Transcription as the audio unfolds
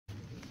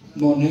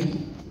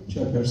Morning,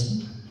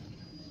 Chairperson.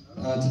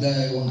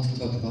 Today I want to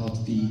talk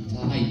about the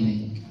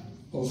timing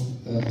of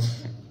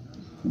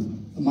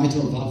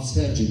mitral valve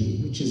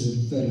surgery, which is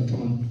a very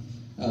common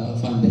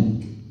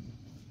finding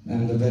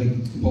and a very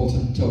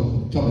important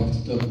topic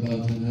to talk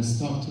about. And I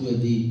start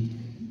with the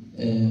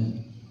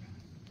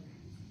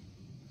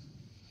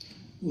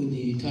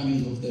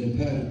timing of the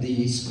repair.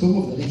 The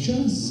scope of the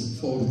lectures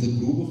for the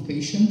group of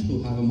patients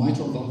who have a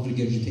mitral valve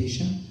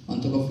regurgitation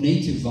on top of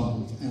native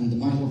valve and the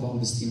mitral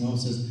valve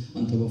stenosis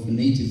on top of a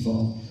native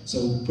valve.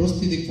 So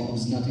prosthetic valve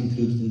is not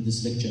included in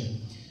this lecture.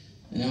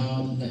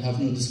 Now I have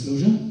no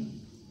disclosure.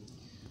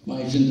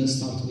 My agenda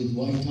starts with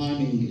why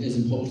timing is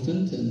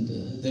important, and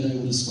then I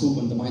will scope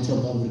on the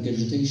mitral valve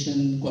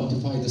regurgitation,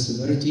 quantify the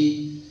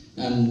severity,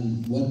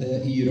 and what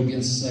the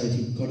European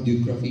Society of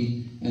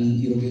Cardiography and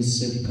European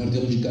Society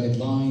Cardiology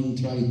guideline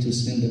try to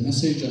send a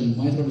message, and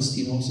mitral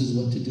stenosis,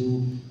 what to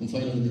do, and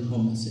finally the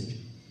home message.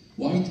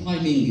 Why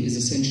timing is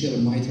essential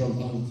in mitral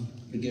valve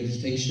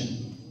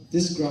regurgitation?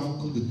 This graph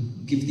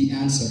could give the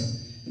answer.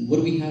 And what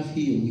do we have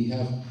here? We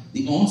have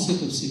the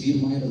onset of severe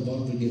mitral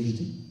valve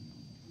regurgitation.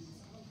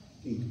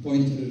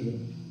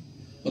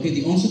 Okay,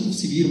 the onset of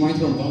severe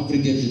mitral valve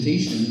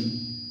regurgitation,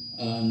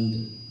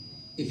 and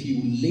if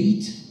you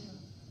late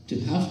to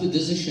have the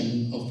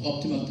decision of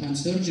optimal time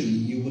surgery,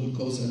 you will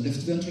cause a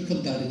left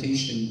ventricle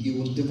dilatation, you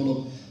will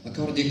develop a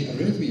cardiac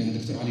arrhythmia,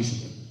 and Dr. Ali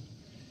Shukr.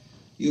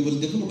 You will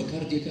develop a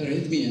cardiac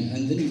arrhythmia,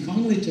 and then you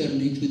finally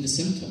terminate with the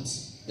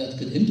symptoms that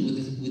could end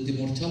with the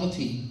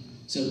mortality.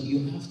 So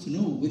you have to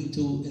know when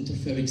to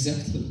interfere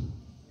exactly.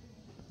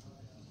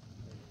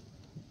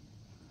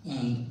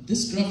 And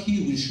this graph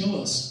here will show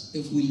us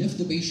if we left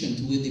the patient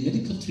with the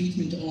medical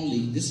treatment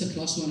only. This is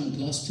class 1 and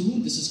class 2,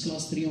 and this is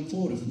class 3 and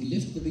 4. If we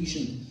left the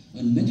patient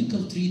on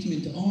medical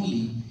treatment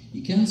only,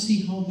 you can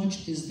see how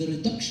much is the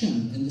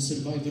reduction in the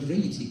survival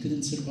rate. He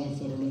couldn't survive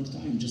for a long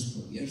time, just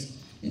 4 years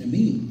in a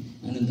mean.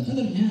 And on the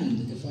other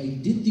hand, if I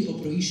did the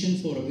operation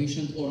for a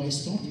patient, or I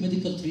start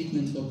medical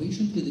treatment for a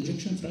patient with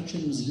ejection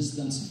fraction was less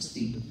than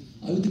 60,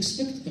 I would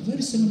expect a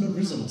very similar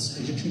results.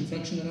 Ejection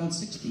fraction around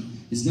 60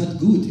 is not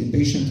good in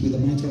patient with a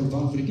mitral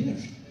valve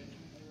regurg.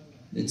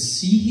 Let's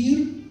see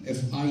here,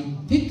 if I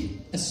pick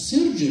a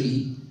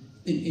surgery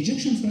in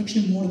ejection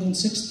fraction more than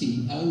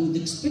 60, I would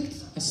expect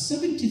a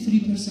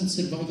 73%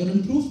 survival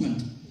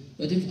improvement.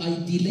 But if I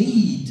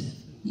delayed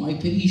my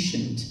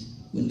patient,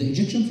 when the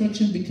ejection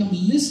fraction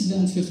becomes less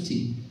than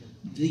 50,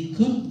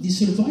 the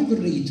survival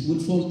rate will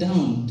fall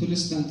down to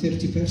less than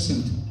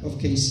 30% of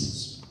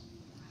cases.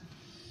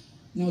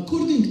 Now,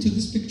 according to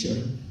this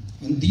picture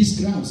and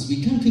these graphs,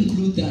 we can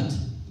conclude that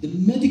the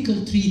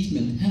medical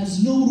treatment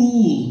has no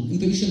rule in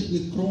patients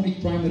with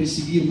chronic primary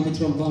severe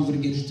mitral valve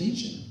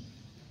regurgitation.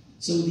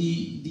 So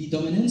the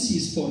dominance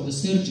is for the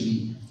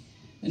surgery.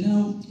 And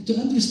now, to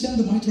understand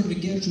the mitral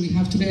regurg, we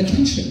have to pay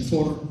attention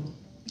for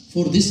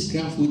this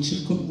graph,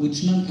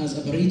 which known as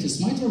apparatus.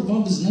 Mitral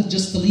valve is not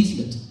just a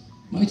leaflet.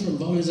 Mitral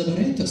valve is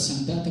apparatus,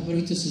 and that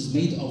apparatus is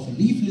made of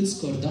leaflets,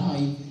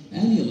 chordae,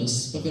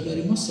 annulus,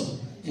 papillary muscle,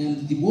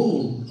 and the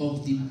wall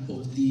of the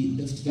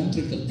left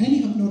ventricle.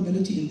 Any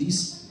abnormality in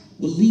these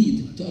will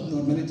lead to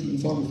abnormality in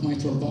form of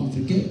mitral valve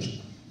regurg.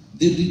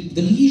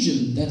 The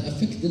lesion that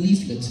affect the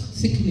leaflet,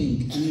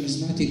 thickening,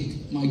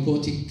 aneurysmatic,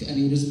 mycotic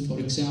aneurysm, for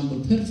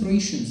example,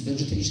 perforations,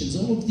 vegetations,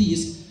 all of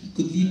these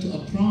could lead to a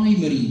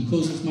primary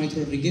cause of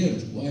mitral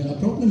regurg, while a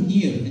problem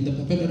here in the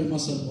papillary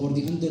muscle or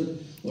the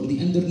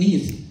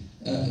underneath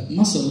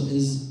muscle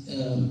is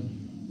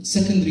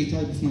secondary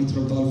type of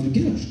mitral valve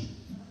regurg.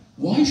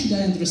 Why should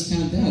I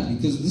understand that?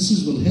 Because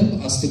this will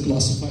help us to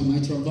classify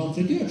mitral valve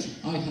regurg.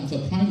 I have a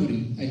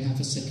primary, I have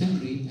a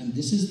secondary, and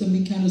this is the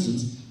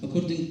mechanisms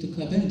according to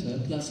Carpenter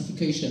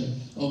classification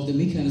of the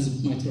mechanism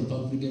of mitral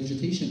valve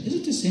regurgitation. Is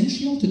it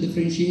essential to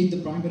differentiate the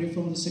primary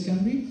from the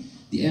secondary?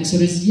 The answer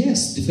is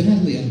yes,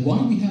 definitely. And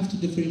why we have to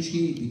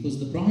differentiate? Because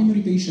the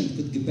primary patient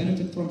could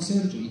benefit from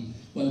surgery,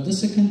 while the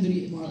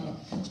secondary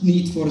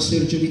need for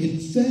surgery in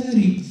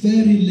very,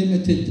 very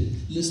limited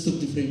list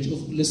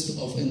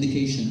of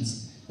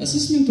indications.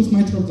 Assessment of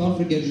mitral valve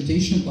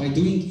regurgitation by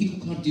doing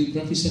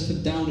echocardiography,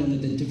 settled down and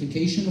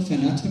identification of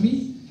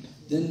anatomy,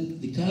 then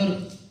the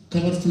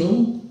color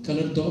flow,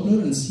 color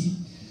Doppler,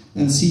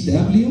 and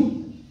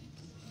CW.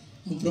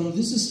 And from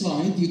this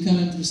slide, you can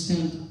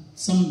understand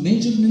some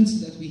measurements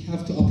that we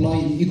have to apply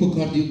in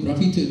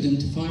echocardiography to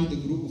identify the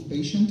group of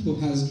patients who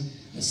has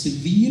a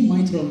severe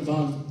mitral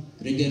valve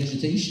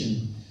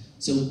regurgitation.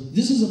 So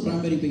this is a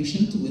primary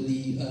patient with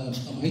the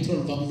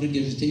mitral valve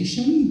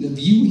regurgitation. The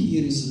view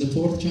here is the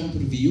 4th chamber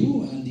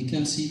view, and you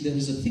can see there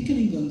is a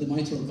thickening on the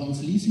mitral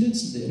valve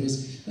leaflets. There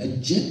is a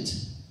jet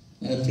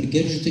of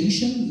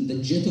regurgitation. The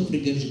jet of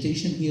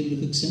regurgitation here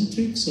looks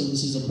eccentric, so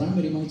this is a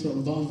primary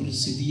mitral valve with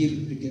severe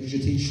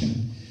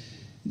regurgitation.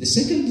 The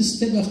second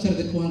step after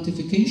the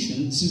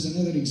quantification, this is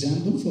another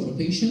example for a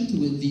patient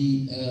with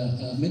the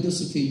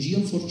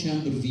medosophageal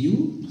 4-chamber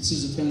view. This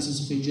is a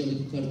transesophageal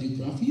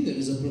echocardiography. There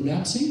is a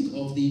prolapsing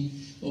of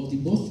the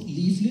both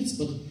leaflets,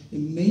 but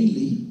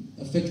mainly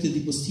affected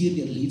the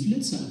posterior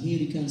leaflets. And here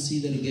you can see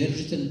the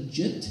regurgitant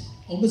jet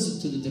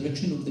opposite to the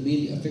direction of the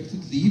mainly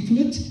affected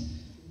leaflet.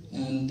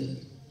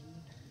 And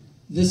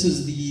this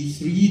is the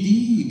 3D.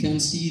 You can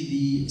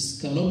see the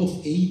scallop of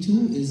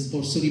A2 is,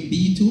 or sorry,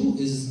 B2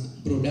 is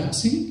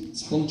prolapsing,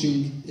 it's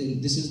bulging.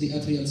 This is the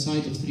atrial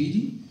side of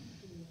 3D.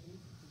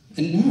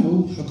 And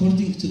now,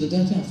 according to the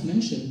data I've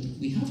mentioned,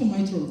 we have a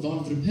mitral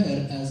valve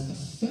repair as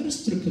a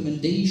first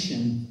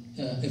recommendation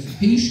if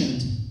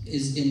patient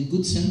is in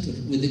good center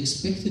with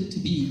expected to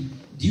be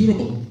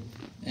durable.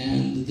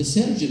 And the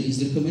surgery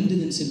is recommended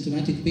in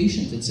symptomatic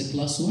patient. It's a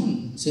class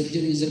 1.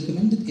 Surgery is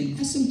recommended in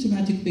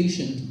asymptomatic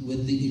patient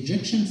with the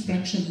ejection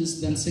fraction less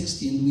than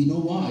 60, and we know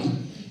why.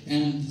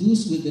 And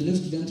those with the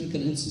left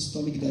ventricle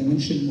insystolic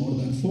dimension more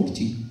than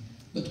 40.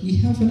 But we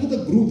have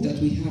another group that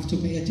we have to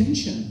pay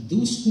attention.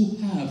 Those who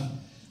have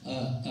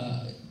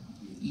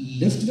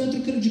left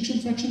ventricle ejection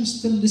fraction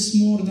still less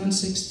more than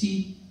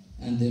 60,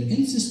 and their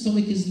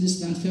insystolic is less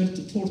than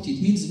 40.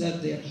 It means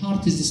that their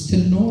heart is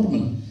still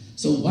normal.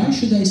 So why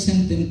should I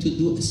send them to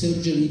do a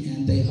surgery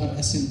and they are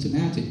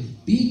asymptomatic?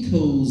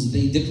 Because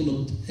they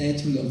developed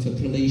atrial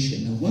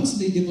fibrillation. And once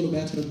they develop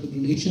atrial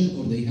fibrillation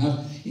or they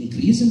have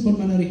increase in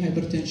pulmonary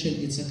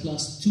hypertension, it's a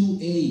class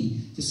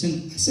 2A to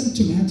send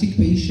asymptomatic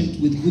patient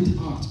with good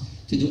heart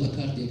to do a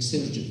cardiac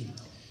surgery.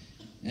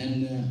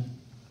 And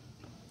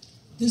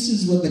this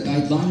is what the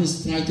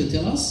guidelines try to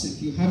tell us.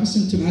 If you have a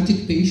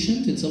symptomatic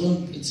patient, it's a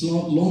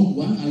long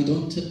one. I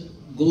don't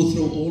go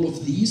through all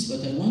of these,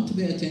 but I want to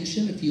pay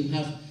attention if you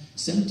have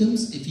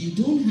symptoms. If you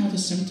don't have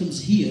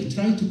symptoms here,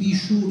 try to be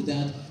sure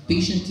that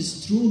patient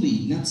is truly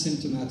not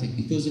symptomatic,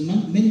 because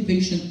many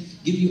patients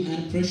give you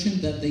an impression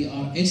that they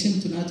are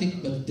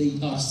asymptomatic, but they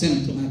are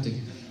symptomatic.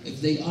 If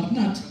they are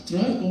not,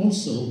 try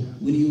also,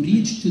 when you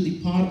reach to the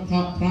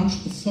branch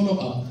of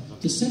follow-up,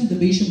 to send the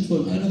patient for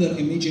another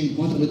imaging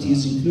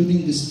modalities,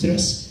 including the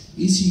stress,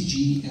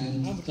 ECG,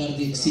 and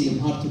cardiac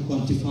CMR to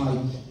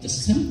quantify the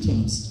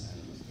symptoms.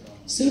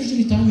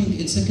 Surgery timing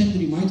in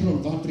secondary mitral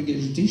valve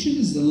regurgitation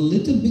is a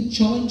little bit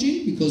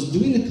challenging, because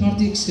doing a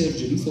cardiac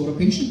surgery for a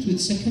patient with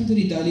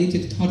secondary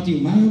dilated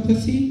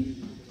cardiomyopathy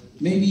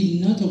may be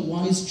not a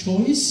wise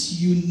choice.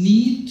 You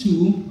need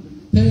to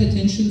pay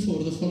attention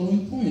for the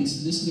following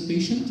points. This is a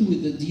patient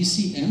with a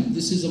DCM.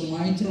 This is a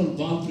mitral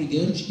valve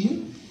regurg here.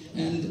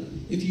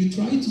 And if you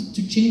try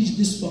to change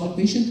this valve,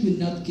 patient will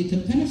not get a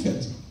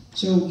benefit.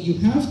 So you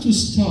have to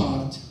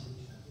start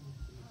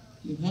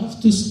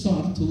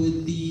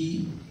with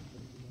the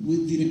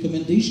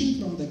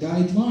recommendation from the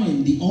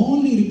guideline. The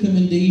only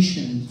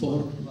recommendation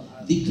for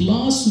the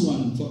class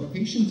 1 for a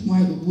patient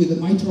with a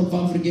mitral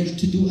valve regurg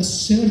to do a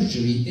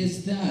surgery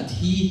is that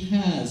he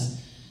has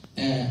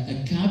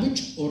a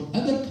CABG or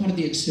other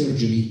cardiac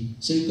surgery.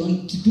 So you're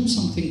going to do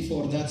something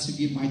for that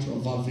severe mitral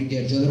valve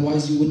regurg,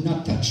 otherwise you would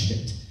not touch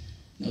it.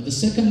 Now the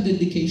second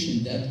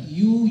indication that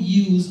you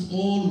used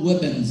all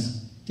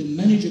weapons to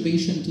manage a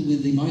patient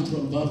with the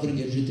mitral valve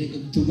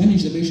regurgitation, to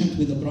manage the patient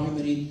with a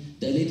primary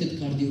dilated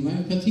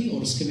cardiomyopathy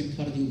or ischemic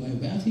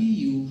cardiomyopathy,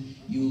 you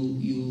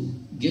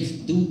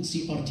do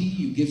CRT,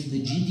 you give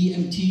the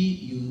GDMT,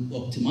 you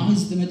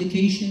optimize the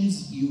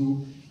medications,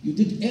 you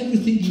did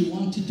everything you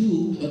want to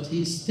do, but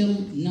he's still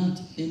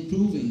not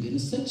improving. In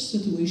such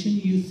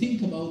situation, you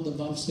think about the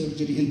valve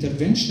surgery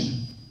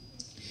intervention.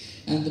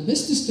 And the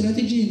best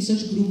strategy in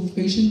such group of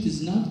patients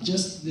is not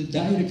just the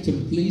direct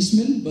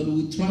replacement, but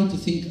we try to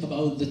think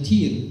about the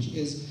TEER, which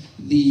is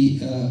the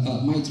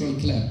mitral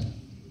clap.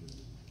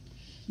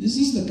 This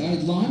is the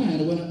guideline,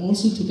 and I want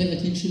also to pay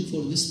attention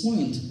for this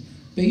point.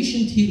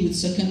 Patient here with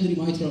secondary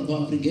mitral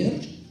valve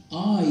regurg,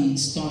 I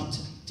start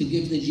to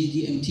give the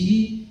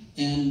GDMT,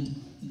 and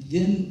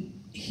then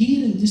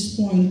here in this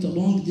point,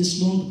 along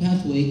this long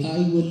pathway,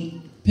 I will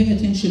pay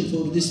attention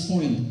for this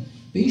point.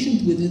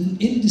 Patient with an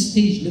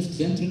end-stage left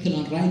ventricle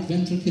and right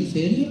ventricle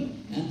failure,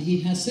 and he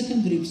has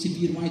secondary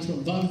severe mitral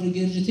valve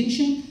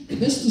regurgitation, the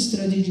best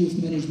strategy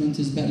of management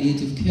is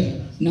palliative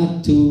care,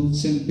 not to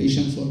send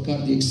patient for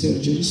cardiac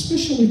surgery,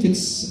 especially if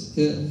it's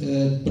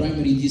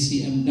primary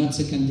DCM, not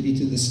secondary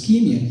to the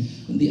ischemia.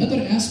 On the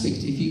other aspect,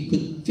 if you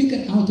could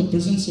figure out the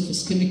presence of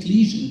ischemic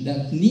lesion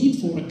that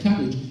need for a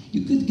CABG,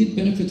 you could get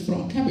benefit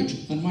from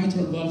CABG and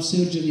mitral valve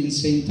surgery in the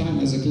same time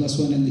as a class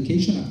 1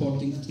 indication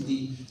according to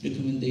the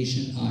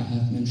recommendation I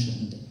have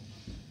mentioned.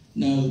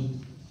 Now,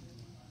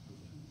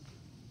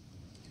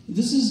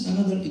 this is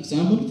another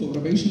example for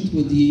a patient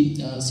with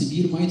the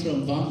severe mitral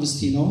valve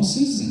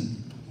stenosis.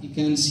 And you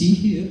can see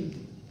here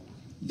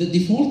the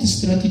default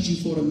strategy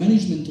for a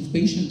management of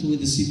patient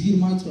with a severe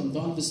mitral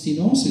valve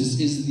stenosis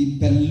is the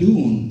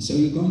balloon. So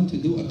you're going to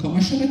do a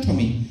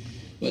commercialotomy.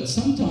 But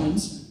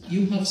sometimes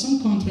you have some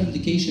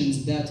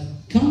contraindications that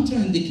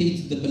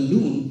contraindicate the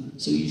balloon,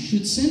 so you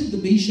should send the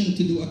patient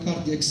to do a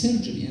cardiac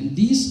surgery. And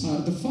these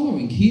are the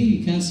following. Here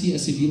you can see a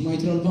severe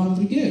mitral valve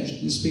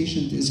regurg. This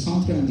patient is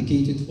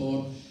contraindicated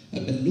for a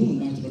balloon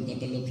mitral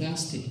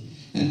valvuloplasty.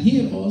 And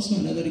here also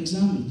another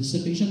example. This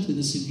is a patient with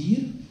a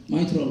severe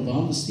mitral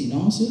valve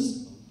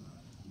stenosis.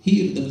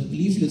 Here the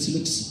leaflet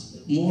looks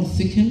more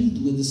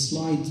thickened with a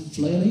slight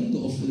flailing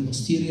of the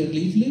posterior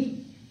leaflet.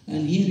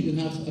 And here you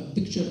have a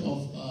picture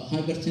of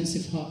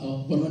hypertensive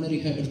pulmonary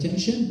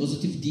hypertension,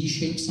 positive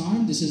D-shaped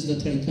sign. This is the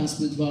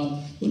tricuspid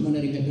valve.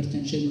 Pulmonary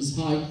hypertension is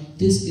high.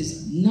 This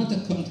is not a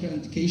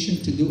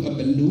contraindication to do a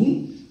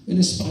balloon,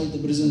 in spite of the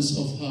presence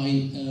of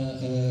high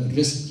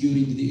risk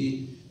during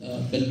the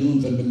balloon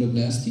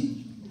valvuloplasty.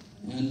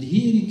 And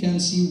here you can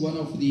see one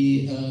of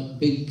the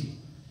big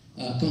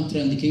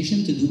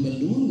contraindication to do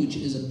balloon, which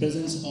is the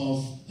presence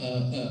of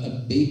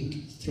a big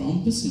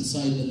thrombus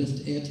inside the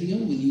left atria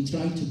when you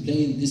try to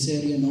play in this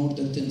area in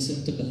order to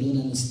insert the balloon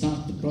and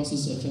start the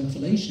process of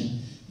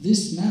inflation.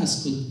 This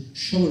mass could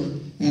show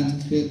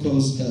and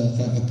cause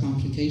a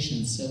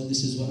complication. So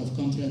this is one of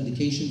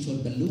contraindication for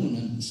balloon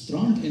and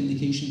strong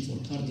indication for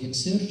cardiac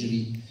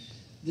surgery.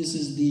 This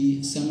is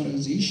the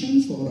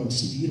summarization for a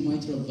severe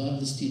mitral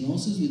valve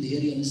stenosis with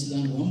area less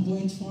than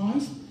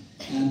 1.5,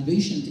 and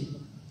patient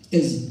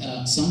is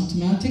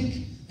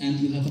symptomatic, and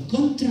you have a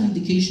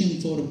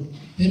contraindication for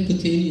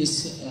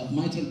percutaneous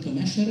mitral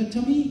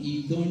commissurectomy.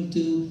 You're going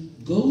to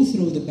go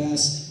through the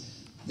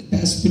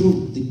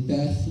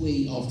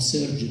pathway of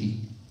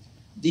surgery.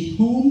 The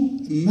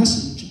home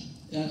message,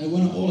 I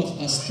want all of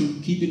us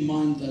to keep in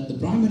mind that the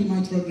primary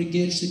mitral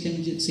regurg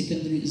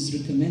secondary is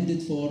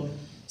recommended for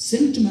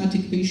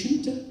symptomatic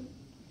patient,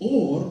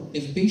 or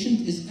if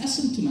patient is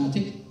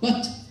asymptomatic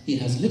but he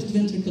has left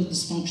ventricle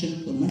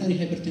dysfunction, pulmonary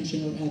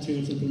hypertension, or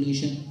atrial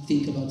fibrillation,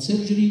 think about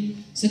surgery.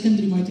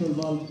 Secondary mitral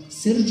valve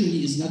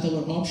surgery is not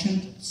our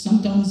option.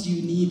 Sometimes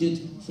you need it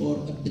for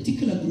a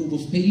particular group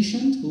of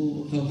patient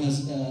who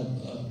has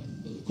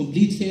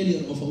complete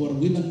failure of our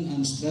weapon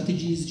and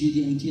strategies,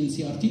 GDMT and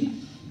CRT.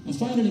 And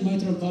finally,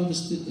 mitral valve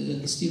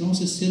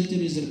stenosis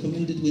surgery is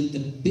recommended when the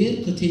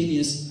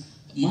percutaneous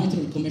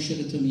mitral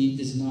commissurectomy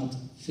is not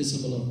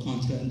feasible or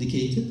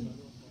contraindicated.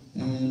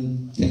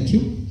 Thank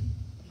you.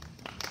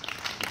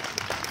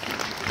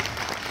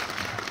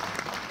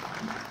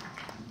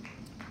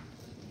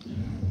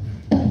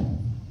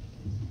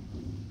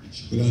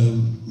 شكرا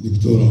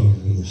دكتورة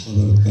على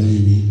المحاضرة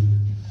القيمة.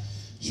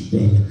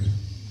 شكرا لك.